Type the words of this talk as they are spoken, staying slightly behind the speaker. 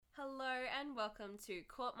welcome to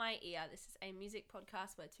Caught My Ear. This is a music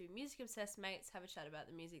podcast where two music-obsessed mates have a chat about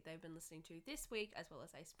the music they've been listening to this week, as well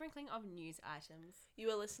as a sprinkling of news items.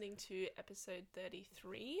 You are listening to episode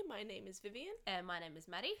 33. My name is Vivian. And my name is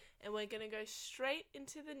Maddie. And we're going to go straight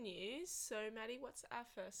into the news. So, Maddie, what's our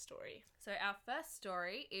first story? So our first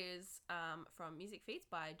story is from Music Feeds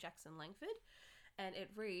by Jackson Langford, and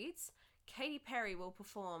it reads, Katy Perry will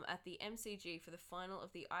perform at the MCG for the final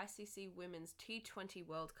of the ICC Women's T20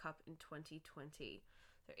 World Cup in 2020.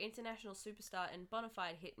 So international superstar and bona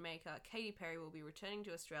fide hitmaker Katy Perry will be returning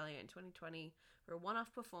to Australia in 2020 for a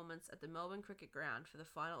one-off performance at the Melbourne Cricket Ground for the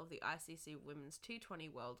final of the ICC Women's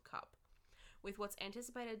T20 World Cup. With what's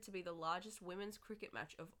anticipated to be the largest women's cricket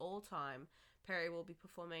match of all time, Perry will be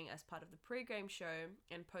performing as part of the pre-game show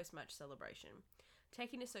and post-match celebration.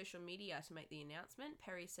 Taking to social media to make the announcement,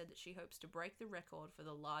 Perry said that she hopes to break the record for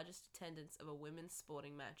the largest attendance of a women's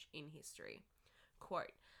sporting match in history.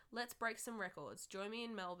 Quote, "Let's break some records. Join me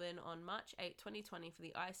in Melbourne on March 8, 2020 for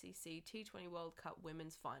the ICC T20 World Cup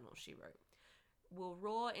Women's Final," she wrote. "We'll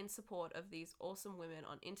roar in support of these awesome women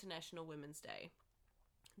on International Women's Day."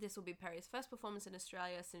 This will be Perry's first performance in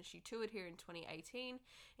Australia since she toured here in 2018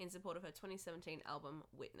 in support of her 2017 album,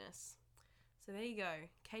 Witness. So there you go.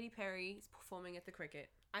 Katy Perry is performing at the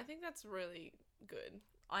cricket. I think that's really good.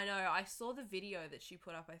 I know. I saw the video that she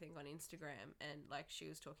put up, I think, on Instagram, and like she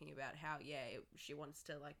was talking about how, she wants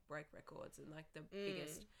to like break records and like the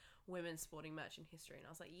biggest women's sporting match in history. And I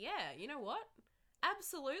was like, yeah, you know what?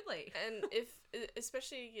 Absolutely. And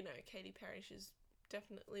especially, Katy Perry, she's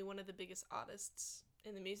definitely one of the biggest artists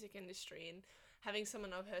in the music industry, and having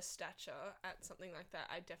someone of her stature at something like that,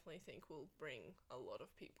 I definitely think will bring a lot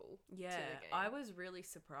of people to the game. I was really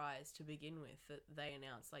surprised to begin with that they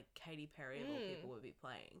announced like Katy Perry of all people would be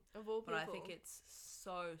playing. Of all people. But I think it's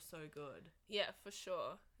so good. Yeah, for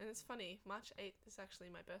sure. And it's funny, March 8th is actually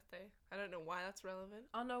my birthday. I don't know why that's relevant.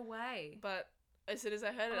 Oh, no way. But as soon as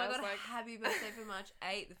I heard it, I was like... happy birthday for March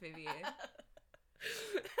 8th, Vivian.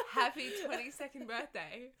 Happy 22nd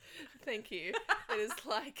birthday. Thank you. It is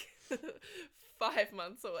like 5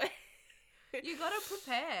 months away. You gotta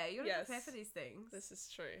prepare. You gotta Yes, prepare for these things. This is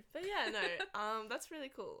true. But yeah, no, that's really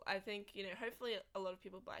cool. I think, hopefully a lot of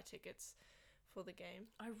people buy tickets for the game.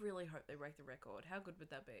 I really hope they break the record. How good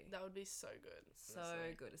would that be? That would be so good. So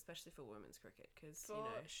good, especially for women's cricket, because,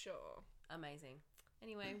 sure. Amazing.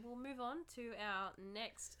 Anyway, we'll move on to our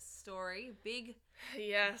next story. Big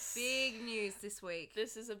news this week.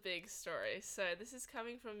 This is a big story. So this is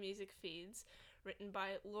coming from Music Feeds, written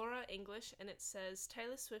by Laura English, and it says,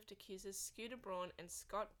 Taylor Swift accuses Scooter Braun and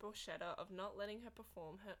Scott Borchetta of not letting her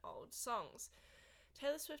perform her old songs.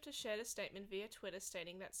 Taylor Swift has shared a statement via Twitter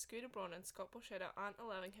stating that Scooter Braun and Scott Borchetta aren't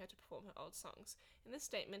allowing her to perform her old songs. In this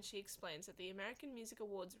statement, she explains that the American Music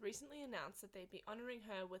Awards recently announced that they'd be honouring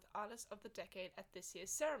her with Artist of the Decade at this year's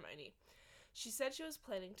ceremony. She said she was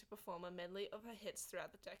planning to perform a medley of her hits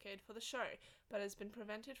throughout the decade for the show, but has been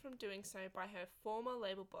prevented from doing so by her former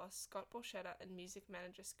label boss, Scott Borchetta, and music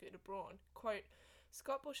manager Scooter Braun. Quote,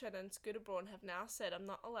 Scott Borchetta and Scooter Braun have now said I'm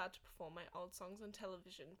not allowed to perform my old songs on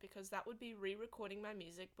television because that would be re-recording my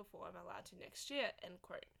music before I'm allowed to next year, end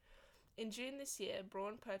quote. In June this year,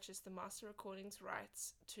 Braun purchased the master recordings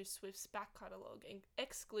rights to Swift's back catalogue,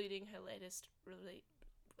 excluding her latest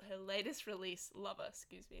release, Lover,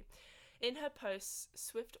 In her posts,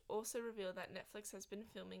 Swift also revealed that Netflix has been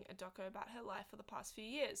filming a doco about her life for the past few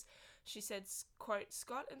years. She said, quote,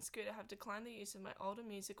 Scott and Scooter have declined the use of my older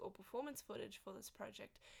music or performance footage for this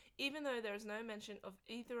project, even though there is no mention of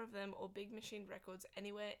either of them or Big Machine Records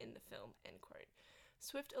anywhere in the film, end quote.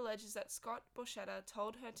 Swift alleges that Scott Borchetta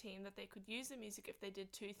told her team that they could use the music if they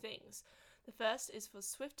did two things. The first is for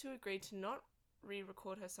Swift to agree to not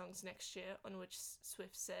re-record her songs next year, on which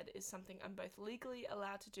Swift said is something I'm both legally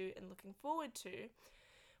allowed to do and looking forward to.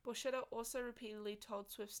 Borchetta also repeatedly told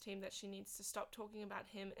Swift's team that she needs to stop talking about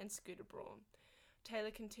him and Scooter Braun. Taylor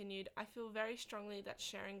continued, I feel very strongly that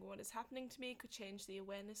sharing what is happening to me could change the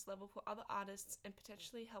awareness level for other artists and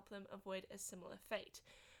potentially help them avoid a similar fate.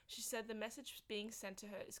 She said the message being sent to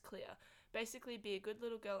her is clear. Basically, be a good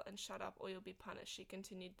little girl and shut up or you'll be punished. She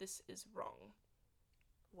continued, this is wrong.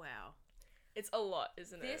 Wow. It's a lot,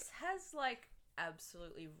 isn't it? This has,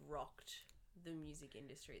 absolutely rocked the music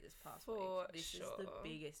industry this past week. This is the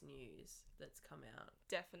biggest news that's come out.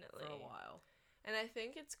 Definitely. For a while. And I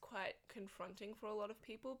think it's quite confronting for a lot of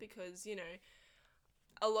people because,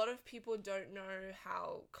 a lot of people don't know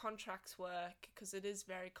how contracts work because it is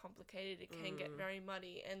very complicated. It can get very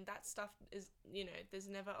muddy. And that stuff is, there's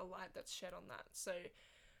never a light that's shed on that. So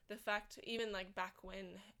the fact, even, back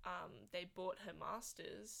when they bought her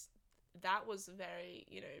masters, that was very,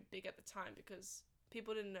 big at the time because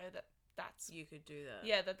people didn't know that that's You could do that.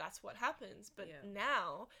 yeah, that's what happens. But Yeah.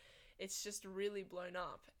 now it's just really blown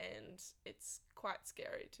up, and it's quite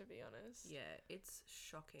scary, to be honest. Yeah, it's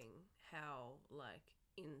shocking how, like,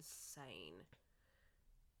 insane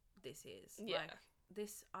this is. Yeah. Like,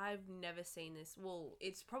 this, I've never seen this. Well,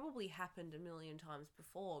 it's probably happened a million times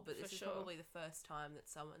before, but For this is sure. probably the first time that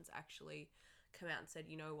someone's actually come out and said,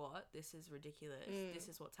 you know what, this is ridiculous. This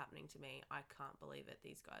is what's happening to me. I can't believe it.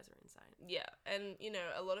 These guys are insane. Yeah, and you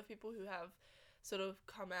know, a lot of people who have sort of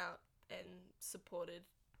come out and supported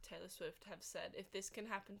Taylor Swift have said, if this can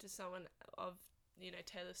happen to someone of, you know,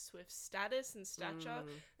 Taylor Swift's status and stature,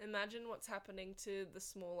 imagine what's happening to the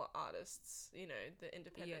smaller artists, you know, the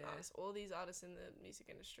independent Yeah. artists, all these artists in the music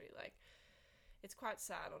industry. Like, it's quite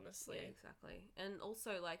sad, honestly. Yeah, exactly. And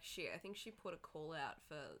also, like, I think she put a call out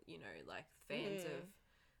for, you know, like, fans of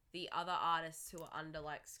the other artists who are under,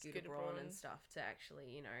 like, Scooter Braun and stuff to actually,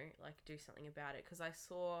 you know, like, do something about it. Because I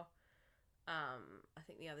saw, I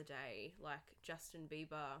think the other day, like, Justin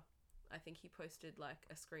Bieber, I think he posted, like,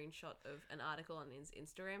 a screenshot of an article on his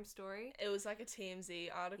Instagram story. It was like a TMZ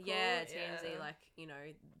article. Yeah, TMZ, like, you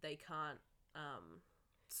know, they can't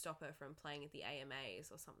stop her from playing at the AMAs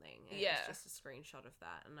or something. And Yeah. it's just a screenshot of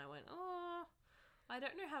that. And I went, oh, I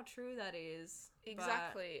don't know how true that is.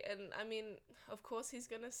 Exactly. And I mean, of course he's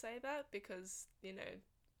going to say that because, you know,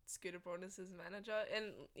 Scooter Braun is his manager.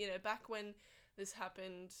 And, you know, back when this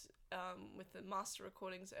happened with the master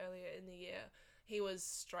recordings earlier in the year, he was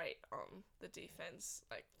straight on the defense,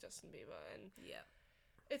 like Justin Bieber. And Yeah.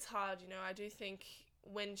 it's hard, you know. I do think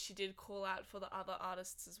when she did call out for the other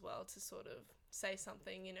artists as well to sort of say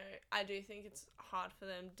something, you know, I do think it's hard for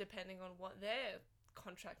them depending on what their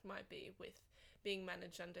contract might be with being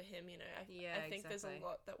managed under him, you know. I think there's a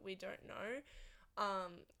lot that we don't know.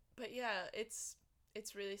 But yeah, it's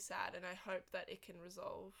really sad, and I hope that it can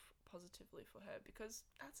resolve positively for her because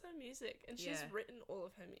that's her music, and she's written all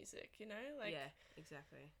of her music, you know? Like, yeah,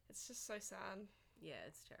 exactly. it's just so sad. Yeah,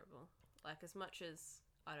 it's terrible. Like, as much as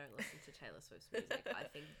I don't listen to Taylor Swift's music, I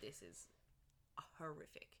think this is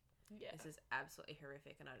horrific. Yeah. This is absolutely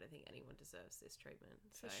horrific, and I don't think anyone deserves this treatment.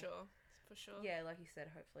 For sure. For sure. Yeah, like you said,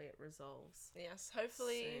 hopefully it resolves. Yes,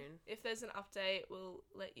 hopefully soon. If there's an update, we'll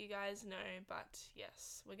let you guys know. But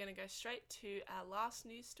yes, we're going to go straight to our last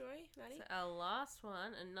news story, Maddie. So our last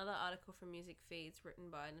one, another article from Music Feeds written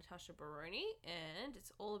by Natasha Baroni, and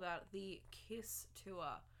it's all about the KISS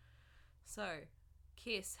tour. So,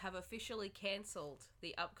 KISS have officially cancelled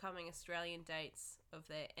the upcoming Australian dates of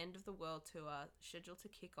their End of the World tour scheduled to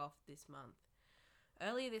kick off this month.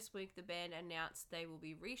 Earlier this week, the band announced they will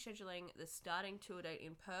be rescheduling the starting tour date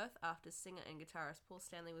in Perth after singer and guitarist Paul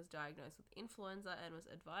Stanley was diagnosed with influenza and was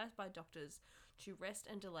advised by doctors to rest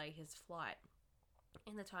and delay his flight.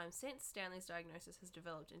 In the time since, Stanley's diagnosis has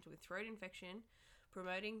developed into a throat infection,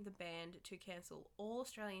 promoting the band to cancel all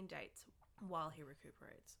Australian dates while he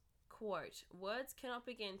recuperates. Quote, words cannot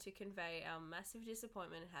begin to convey our massive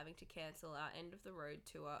disappointment in having to cancel our end of the road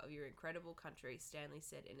tour of your incredible country, Stanley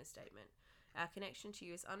said in a statement. Our connection to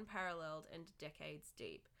you is unparalleled and decades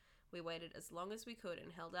deep. We waited as long as we could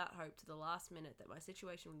and held out hope to the last minute that my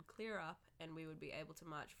situation would clear up and we would be able to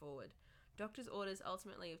march forward. Doctors' orders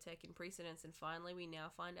ultimately have taken precedence, and finally we now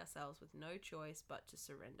find ourselves with no choice but to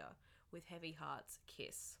surrender. With heavy hearts,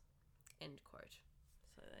 KISS. End quote.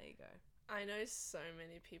 So there you go. I know so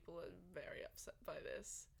many people are very upset by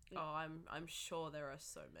this. Oh, I'm sure there are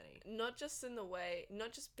so many. Not just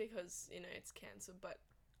because, you know, it's cancelled, but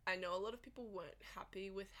I know a lot of people weren't happy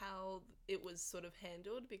with how it was sort of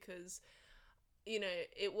handled because, you know,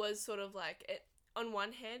 it was sort of like, on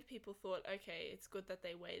one hand, people thought, okay, it's good that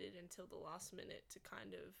they waited until the last minute to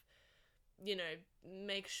kind of, you know,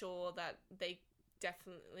 make sure that they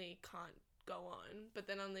definitely can't go on. But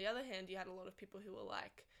then on the other hand, you had a lot of people who were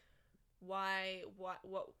like, why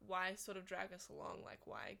sort of drag us along? Like,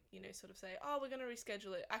 why, you know, sort of say, oh, we're going to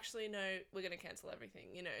reschedule it. Actually, no, we're going to cancel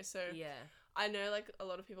everything, you know? So Yeah. I know, like, a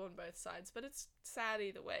lot of people on both sides, but it's sad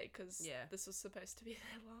either way because Yeah. this was supposed to be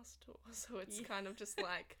their last tour. So it's kind of just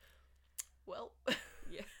like, well,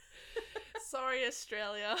 Yeah. sorry,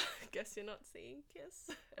 Australia. Guess you're not seeing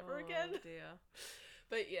KISS ever again. Oh, dear.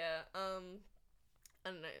 But yeah, I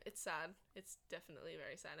don't know. It's sad. It's definitely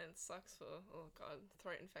very sad, and it sucks for, oh god,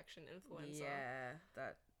 throat infection, influenza. Yeah,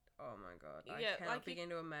 that. Oh my god, I Yeah, cannot like begin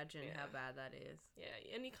to imagine how yeah. bad that is. Yeah,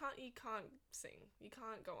 and you can't sing. You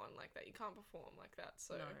can't go on like that. You can't perform like that.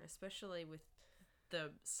 So No, especially with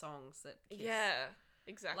the songs that KISS. yeah,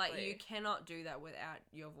 exactly. Like, you cannot do that without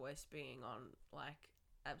your voice being on, like,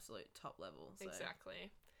 absolute top level. So.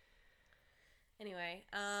 Exactly. Anyway,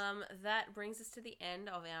 that brings us to the end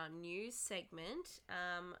of our news segment.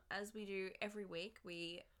 As we do every week,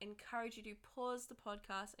 we encourage you to pause the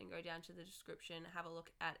podcast and go down to the description, have a look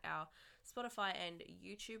at our Spotify and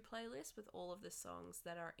YouTube playlist with all of the songs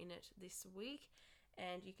that are in it this week,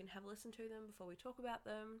 and you can have a listen to them before we talk about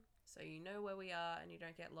them, so you know where we are and you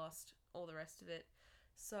don't get lost, all the rest of it.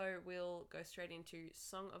 So we'll go straight into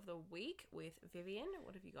Song of the Week with Vivian.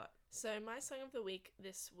 What have you got? So my Song of the Week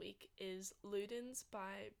this week is Ludens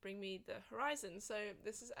by Bring Me the Horizon. So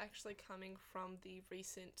this is actually coming from the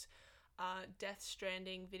recent Death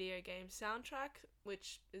Stranding video game soundtrack,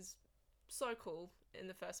 which is so cool in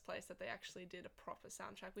the first place that they actually did a proper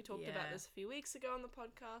soundtrack. We talked about this a few weeks ago on the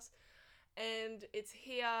podcast, and it's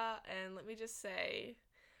here, and let me just say,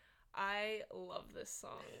 I love this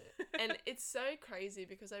song. And it's so crazy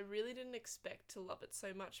because I really didn't expect to love it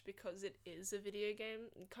so much, because it is a video game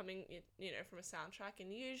coming, you know, from a soundtrack,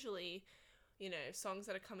 and usually, you know, songs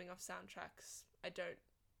that are coming off soundtracks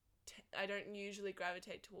I don't usually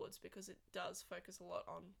gravitate towards, because it does focus a lot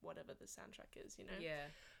on whatever the soundtrack is, you know? Yeah.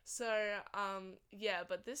 So,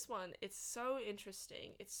 but this one, it's so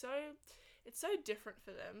interesting. It's so different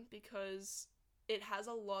for them, because it has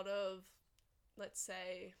a lot of, let's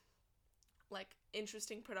say, like,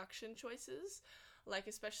 interesting production choices. Like,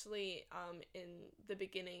 especially in the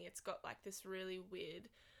beginning, it's got like this really weird,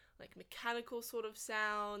 like, mechanical sort of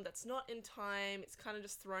sound that's not in time. It's kind of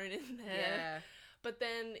just thrown in there. Yeah. But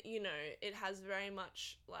then, you know, it has very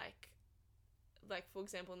much like for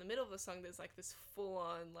example, in the middle of the song, there's like this full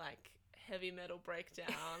on like heavy metal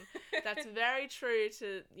breakdown that's very true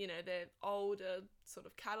to, you know, their older sort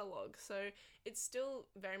of catalogue. So it's still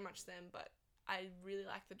very much them, but I really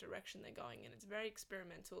like the direction they're going in. It's very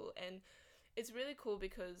experimental, and it's really cool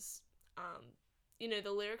because, you know,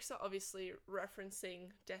 the lyrics are obviously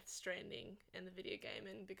referencing Death Stranding and the video game,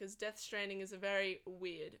 and because Death Stranding is a very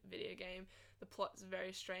weird video game, the plot's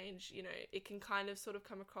very strange, you know, it can kind of sort of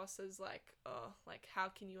come across as like, oh, like, how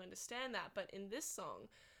can you understand that? But in this song,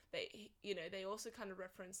 they also kind of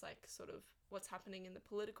reference like sort of what's happening in the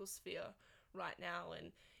political sphere right now,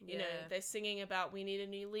 and you know, they're singing about, we need a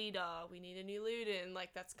new leader, we need a new Luden,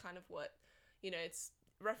 like, that's kind of what, you know, it's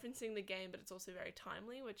referencing the game, but it's also very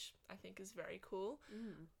timely, which I think is very cool.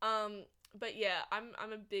 But yeah,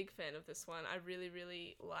 I'm a big fan of this one. I really,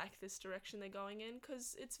 really like this direction they're going in,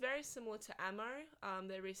 because it's very similar to Ammo,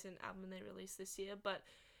 their recent album they released this year, but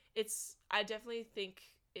I definitely think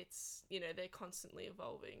it's, you know, they're constantly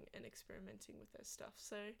evolving and experimenting with their stuff.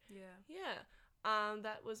 So yeah.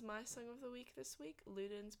 That was my Song of the Week this week,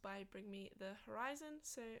 Ludens by Bring Me the Horizon.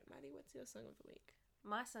 So Maddie, what's your Song of the Week?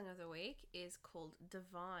 My Song of the Week is called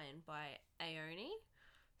Divine by Aoni.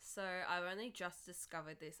 So I've only just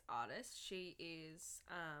discovered this artist. She is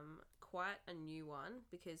quite a new one,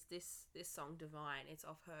 because this song Divine, it's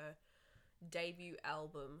off her debut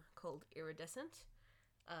album called Iridescent.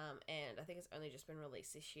 And I think it's only just been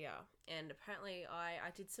released this year. And apparently I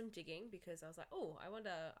did some digging, because I was like, oh, I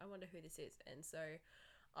wonder who this is. And so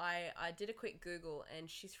I did a quick Google, and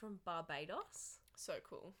she's from Barbados. So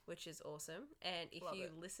cool. Which is awesome. And if you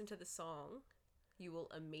listen to the song, you will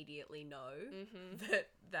immediately know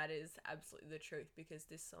that is absolutely the truth, because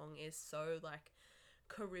this song is so like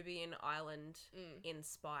Caribbean island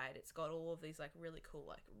inspired. It's got all of these like really cool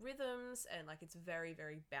like rhythms, and like it's very,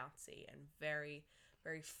 very bouncy and very,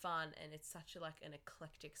 very fun, and it's such a like an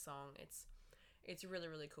eclectic song. It's really,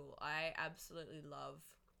 really cool. I absolutely love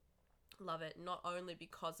it, not only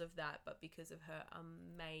because of that, but because of her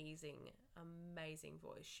amazing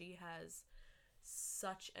voice. She has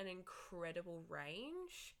such an incredible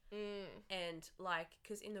range, and like,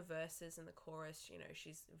 because in the verses and the chorus, you know,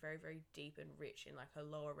 she's very, very deep and rich in like her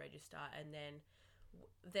lower register, and then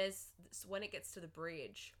when it gets to the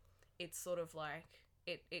bridge, it's sort of like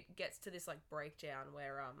it gets to this like breakdown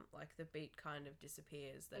where like the beat kind of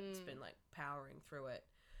disappears that's been like powering through it,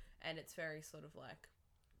 and it's very sort of like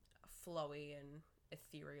flowy and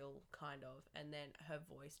ethereal kind of, and then her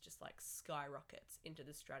voice just like skyrockets into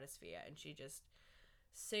the stratosphere, and she just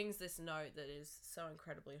sings this note that is so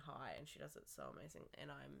incredibly high, and she does it so amazing, and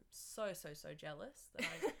I'm so jealous that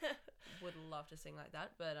I would love to sing like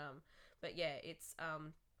that. But yeah, it's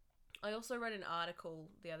I also read an article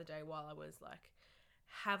the other day while I was like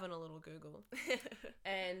having a little Google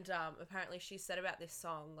and apparently she said about this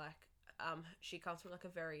song, like she comes from like a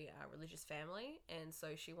very religious family, and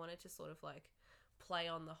so she wanted to sort of like play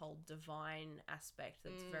on the whole divine aspect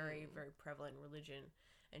that's very, very prevalent in religion,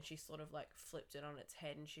 and she sort of like flipped it on its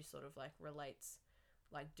head, and she sort of like relates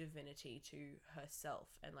like divinity to herself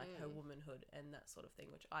and like her womanhood and that sort of thing,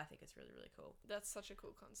 which I think is really, really cool. That's such a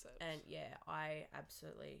cool concept. And yeah, I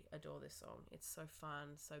absolutely adore this song. It's so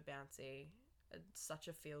fun, so bouncy. It's such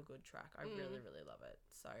a feel-good track. I really, really love it.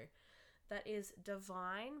 So that is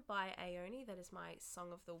Divine by Aoni. That is my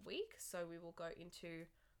song of the week. So we will go into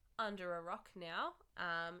Under a Rock now.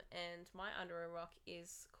 And my Under a Rock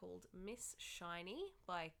is called Miss Shiny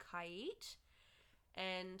by Kait.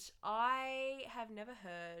 And I have never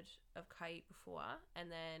heard of Kait before. And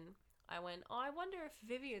then I went, oh, I wonder if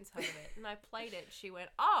Vivian's heard of it. And I played it. She went,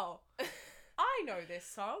 oh, I know this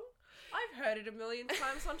song. I've heard it a million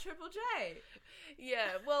times on Triple J.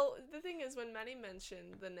 Yeah, well, the thing is, when Maddie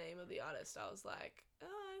mentioned the name of the artist, I was like, oh,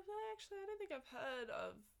 I don't think I've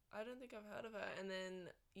heard of her. And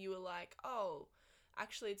then you were like, oh,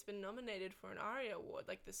 actually, it's been nominated for an ARIA award,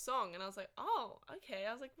 like the song. And I was like, oh, okay.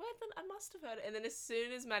 I was like, well, then I must have heard it. And then as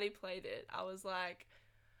soon as Maddie played it, I was like,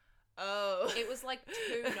 oh. It was like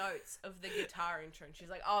 2 notes of the guitar intro, and she's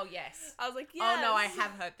like, oh, yes. I was like, yes. Oh, no, I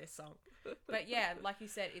have heard this song. But yeah, like you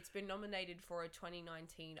said, it's been nominated for a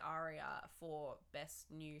 2019 ARIA for Best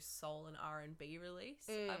New Soul and R&B release,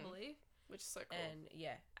 I believe. Which is so cool. And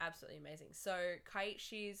yeah, absolutely amazing. So Kait,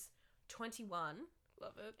 she's 21.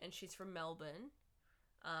 Love it. And she's from Melbourne.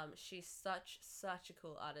 She's such a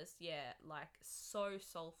cool artist. Yeah, like so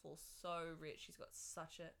soulful, so rich. She's got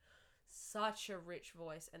such a rich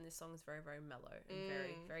voice, and this song is very, very mellow and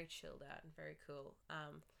very, very chilled out and very cool.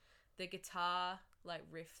 The guitar like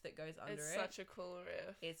riff that goes under it's such a cool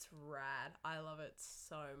riff. It's rad. I love it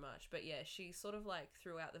so much. But yeah, she sort of like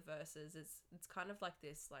throughout the verses, it's kind of like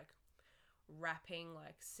this like rapping,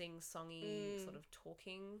 like sing-songy sort of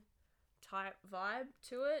talking type vibe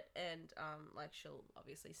to it, and like she'll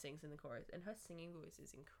obviously sings in the chorus, and her singing voice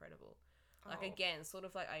is incredible. Like again, sort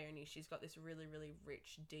of like Aoni, she's got this really, really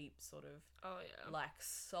rich, deep sort of like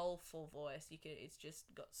soulful voice. It's just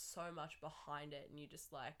got so much behind it, and you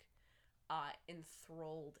just like are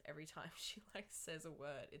enthralled every time she like says a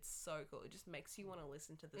word. It's so cool. It just makes you want to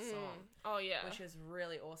listen to the song. Oh yeah, which is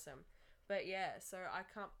really awesome. But yeah, so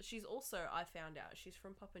she's also, I found out, she's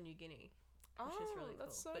from Papua New Guinea. Which is really cool.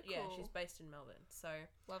 That's so but yeah, she's based in Melbourne. So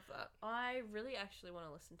love that. I really actually want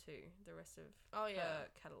to listen to the rest of her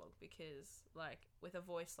catalogue, because like with a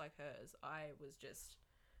voice like hers, I was just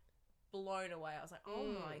blown away. I was like, oh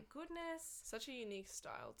my goodness. Such a unique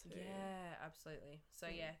style too. Yeah, absolutely. So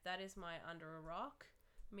yeah, that is my Under a Rock,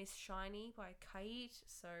 Miss Shiny by Kait.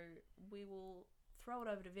 So we will throw it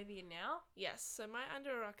over to Vivian now. Yes, so my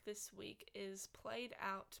Under a Rock this week is Played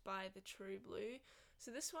Out by The True Blue. So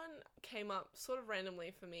this one came up sort of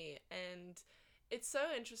randomly for me, and it's so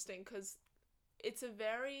interesting because it's a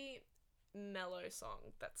very mellow song.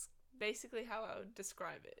 That's basically how I would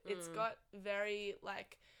describe it. It's got very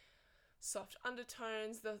like soft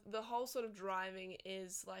undertones. The whole sort of driving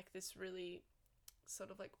is like this really sort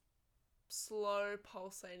of like slow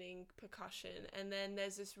pulsating percussion, and then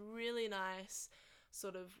there's this really nice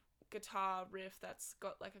sort of guitar riff that's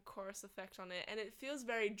got like a chorus effect on it, and it feels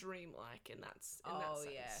very dreamlike in that sense.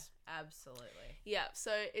 Yeah, absolutely. Yeah,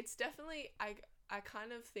 so it's definitely, I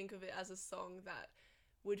kind of think of it as a song that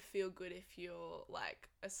would feel good if you're like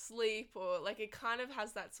asleep, or like it kind of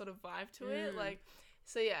has that sort of vibe to it. Like,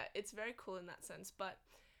 so yeah, it's very cool in that sense. But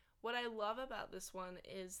what I love about this one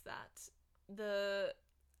is that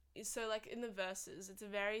so like in the verses, it's a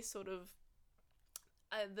very sort of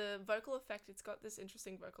the vocal effect, it's got this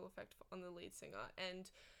interesting vocal effect on the lead singer,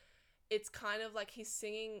 and it's kind of like he's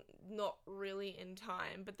singing not really in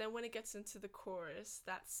time, but then when it gets into the chorus,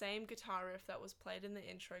 that same guitar riff that was played in the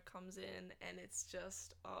intro comes in, and it's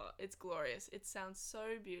just, it's glorious. It sounds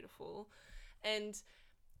so beautiful, and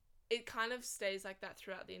it kind of stays like that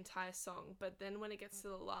throughout the entire song, but then when it gets to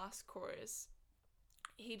the last chorus,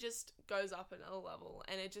 he just goes up another level,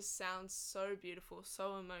 and it just sounds so beautiful,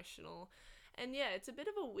 so emotional. And yeah, it's a bit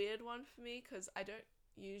of a weird one for me because I don't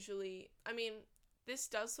usually, I mean, this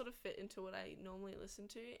does sort of fit into what I normally listen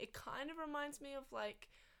to. It kind of reminds me of like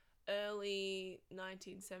early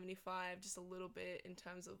 1975, just a little bit in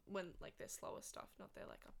terms of when like their slower stuff, not their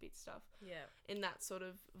like upbeat stuff. Yeah. In that sort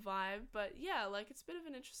of vibe. But yeah, like it's a bit of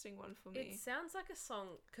an interesting one for me. It sounds like a song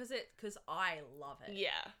because I love it.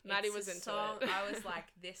 Yeah, Maddie was into song, it. I was like,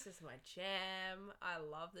 this is my jam. I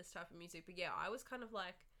love this type of music. But yeah, I was kind of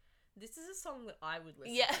like, this is a song that I would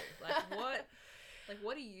listen to. Like, what? Like,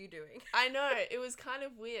 what are you doing? I know, it was kind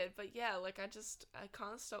of weird, but yeah, like, I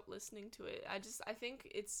can't stop listening to it. I think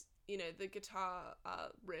it's, you know, the guitar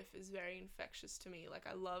riff is very infectious to me. Like,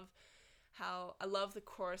 I love the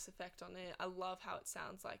chorus effect on it. I love how it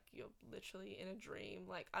sounds like you're literally in a dream.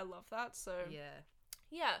 Like, I love that. So,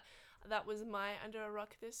 yeah, That was My Under a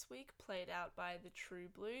Rock this week, played out by The True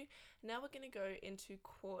Blue. Now we're going to go into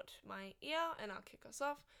Caught My Ear, and I'll kick us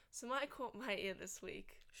off. So my Caught My Ear this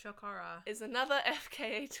week Shokara. is another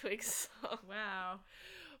FKA Twigs song. Wow.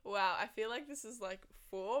 Wow, I feel like this is like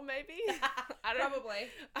 4 maybe? I don't Probably.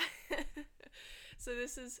 So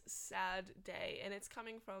this is Sad Day, and it's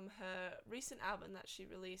coming from her recent album that she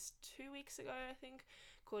released 2 weeks ago, I think,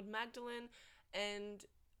 called Magdalene, and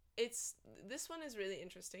this one is really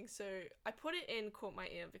interesting. So I put it in Caught My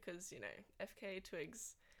Ear because, you know, FKA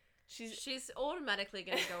Twigs, she's automatically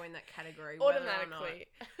going to go in that category. Automatically.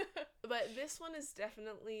 But this one is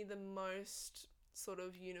definitely the most sort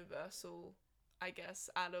of universal, I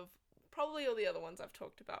guess, out of probably all the other ones I've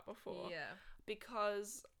talked about before. Yeah.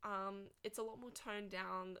 Because it's a lot more toned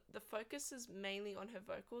down. The focus is mainly on her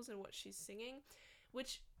vocals and what she's singing,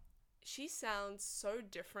 which she sounds so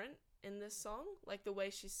different in this song, like the way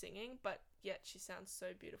she's singing, but yet she sounds so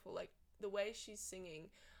beautiful. Like the way she's singing,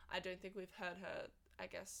 I don't think we've heard her, I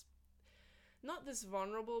guess, not this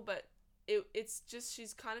vulnerable, but it's just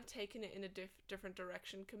she's kind of taken it in a different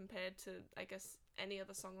direction compared to, I guess, any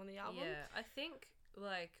other song on the album. Yeah, I think,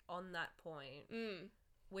 like, on that point,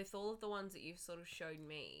 with all of the ones that you've sort of showed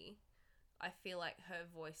me, I feel like her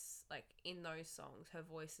voice, like, in those songs, her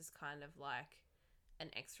voice is kind of like an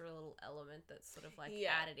extra little element that's sort of like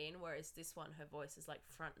added in, whereas this one, her voice is like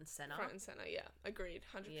front and center. Front and center, yeah. Agreed,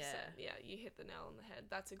 100%. Yeah, you hit the nail on the head.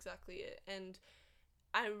 That's exactly it. And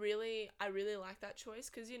I really like that choice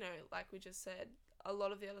because, you know, like we just said, a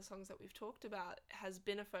lot of the other songs that we've talked about has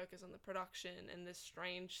been a focus on the production and the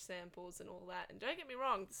strange samples and all that. And don't get me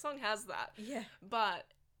wrong, the song has that. Yeah. But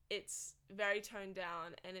it's very toned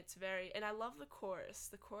down, and and I love the chorus.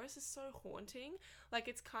 The chorus is so haunting. Like,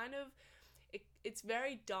 it's kind of, it's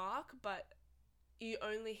very dark, but you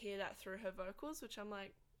only hear that through her vocals, which I'm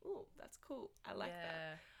like, ooh, that's cool. I like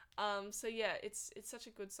that. So yeah, it's such a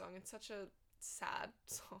good song. It's such a sad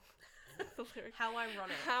song. The lyrics. How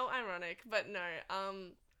ironic. How ironic, but no.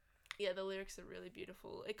 Yeah, the lyrics are really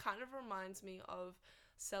beautiful. It kind of reminds me of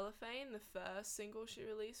Cellophane, the first single she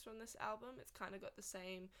released from this album. It's kind of got the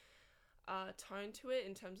same tone to it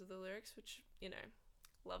in terms of the lyrics, which, you know,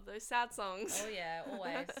 love those sad songs. Oh yeah,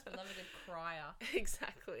 always. We love a good crier.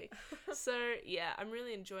 Exactly. So yeah, I'm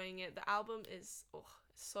really enjoying it. The album is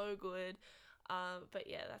so good. But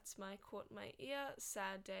yeah, that's my Caught My Ear,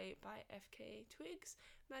 Sad Day by FKA Twigs.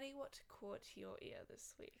 Maddie, what caught your ear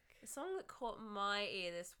this week? The song that caught my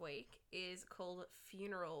ear this week is called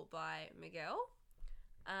Funeral by Miguel.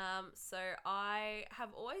 So I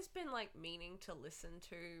have always been like meaning to listen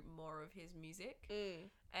to more of his music.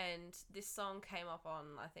 And this song came up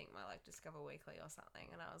on, I think, my like Discover Weekly or something,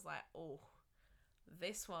 and I was like, oh,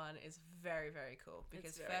 this one is very, very cool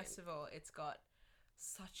because first of all, it's got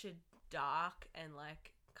such a dark and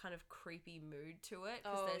like kind of creepy mood to it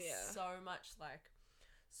because there's so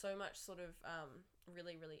much sort of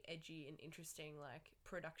really, really edgy and interesting like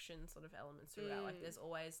production sort of elements throughout. Like there's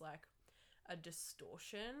always like a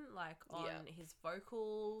distortion like on his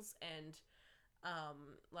vocals, and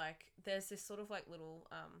like there's this sort of like little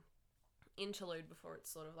interlude before it's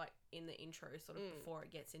sort of like in the intro, sort of before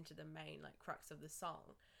it gets into the main like crux of the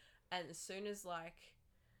song. And as soon as like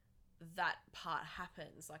that part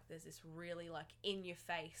happens, like there's this really like in your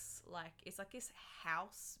face, like it's like this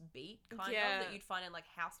house beat kind of that you'd find in like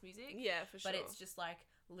house music. Yeah, for sure. But it's just like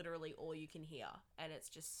literally all you can hear, and it's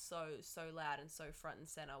just so loud and so front and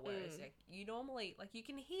center, whereas like you normally like you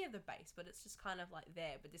can hear the bass, but it's just kind of like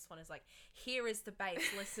there. But this one is like, here is the bass,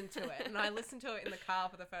 listen to it. And I listened to it in the car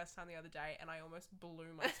for the first time the other day, and I almost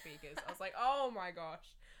blew my speakers. I was like, oh my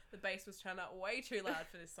gosh, the bass was turned up way too loud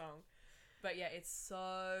for this song. But yeah, it's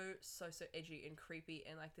so edgy and creepy,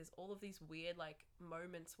 and like there's all of these weird like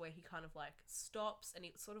moments where he kind of like stops and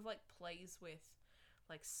he sort of like plays with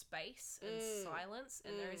like space and silence,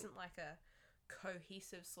 and there isn't like a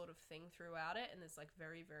cohesive sort of thing throughout it, and there's like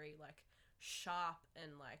very, very like sharp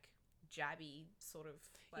and like jabby sort of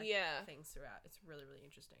like things throughout. It's really, really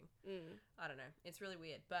interesting. I don't know, it's really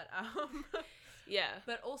weird, but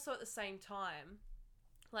but also at the same time,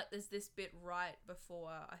 like there's this bit right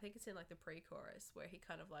before, I think it's in like the pre-chorus, where he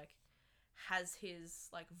kind of like has his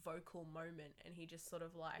like vocal moment, and he just sort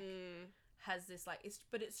of like has this like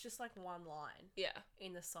it's just like one line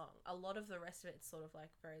in the song. A lot of the rest of it's sort of like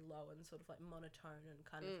very low and sort of like monotone and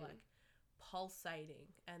kind of like pulsating,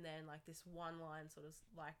 and then like this one line sort of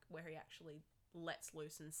like where he actually lets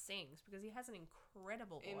loose and sings, because he has an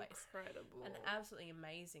incredible voice, an absolutely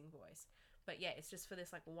amazing voice. But yeah, it's just for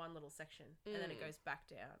this like one little section, and then it goes back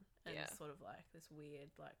down, and it's sort of like this weird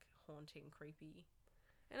like haunting, creepy.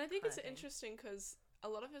 And I think it's interesting because a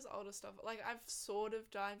lot of his older stuff, like, I've sort of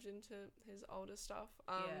dived into his older stuff.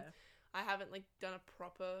 I haven't, like, done a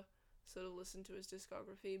proper sort of listen to his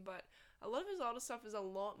discography, but a lot of his older stuff is a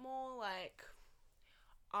lot more, like,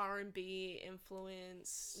 R&B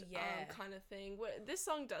influence kind of thing. This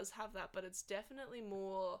song does have that, but it's definitely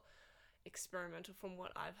more experimental from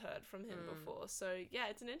what I've heard from him before. So, yeah,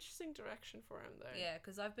 it's an interesting direction for him, though. Yeah,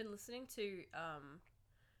 because I've been listening to,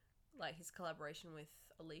 like, his collaboration with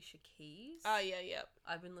Alicia Keys. Oh, yeah.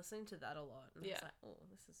 I've been listening to that a lot. And it's like, oh,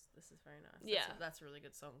 this is very nice. That's a really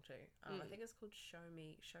good song, too. I think it's called Show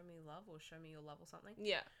Me Love or Show Me Your Love or something.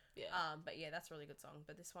 Yeah. But yeah, that's a really good song.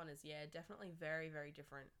 But this one is, definitely very, very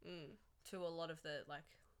different to a lot of the, like,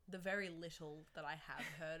 the very little that I have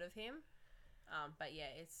heard of him. But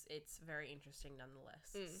yeah, it's very interesting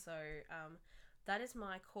nonetheless. So that is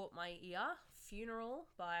my Caught My Ear, Funeral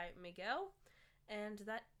by Miguel. And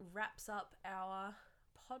that wraps up our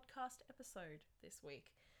podcast episode this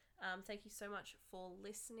week. Thank you so much for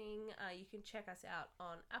listening. You can check us out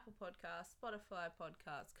on Apple Podcasts, Spotify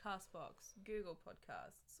Podcasts, Castbox, Google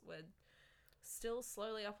Podcasts. We're still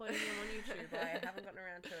slowly uploading them on YouTube. I haven't gotten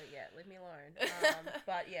around to it yet. Leave me alone.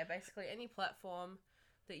 But yeah, basically any platform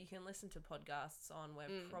that you can listen to podcasts on, we're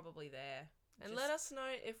probably there. And let us know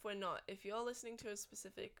if we're not. If you're listening to a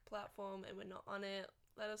specific platform and we're not on it,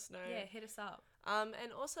 let us know. Yeah, hit us up.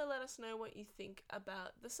 And also let us know what you think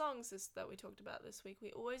about the songs that we talked about this week.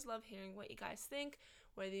 We always love hearing what you guys think,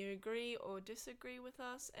 whether you agree or disagree with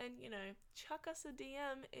us. And, you know, chuck us a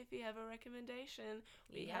DM if you have a recommendation.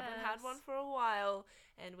 We haven't had one for a while,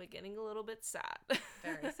 and we're getting a little bit sad.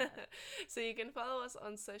 Very sad. So you can follow us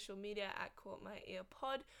on social media at Caught My Ear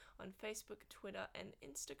Pod on Facebook, Twitter, and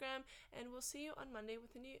Instagram. And we'll see you on Monday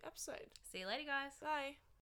with a new episode. See you later, guys. Bye.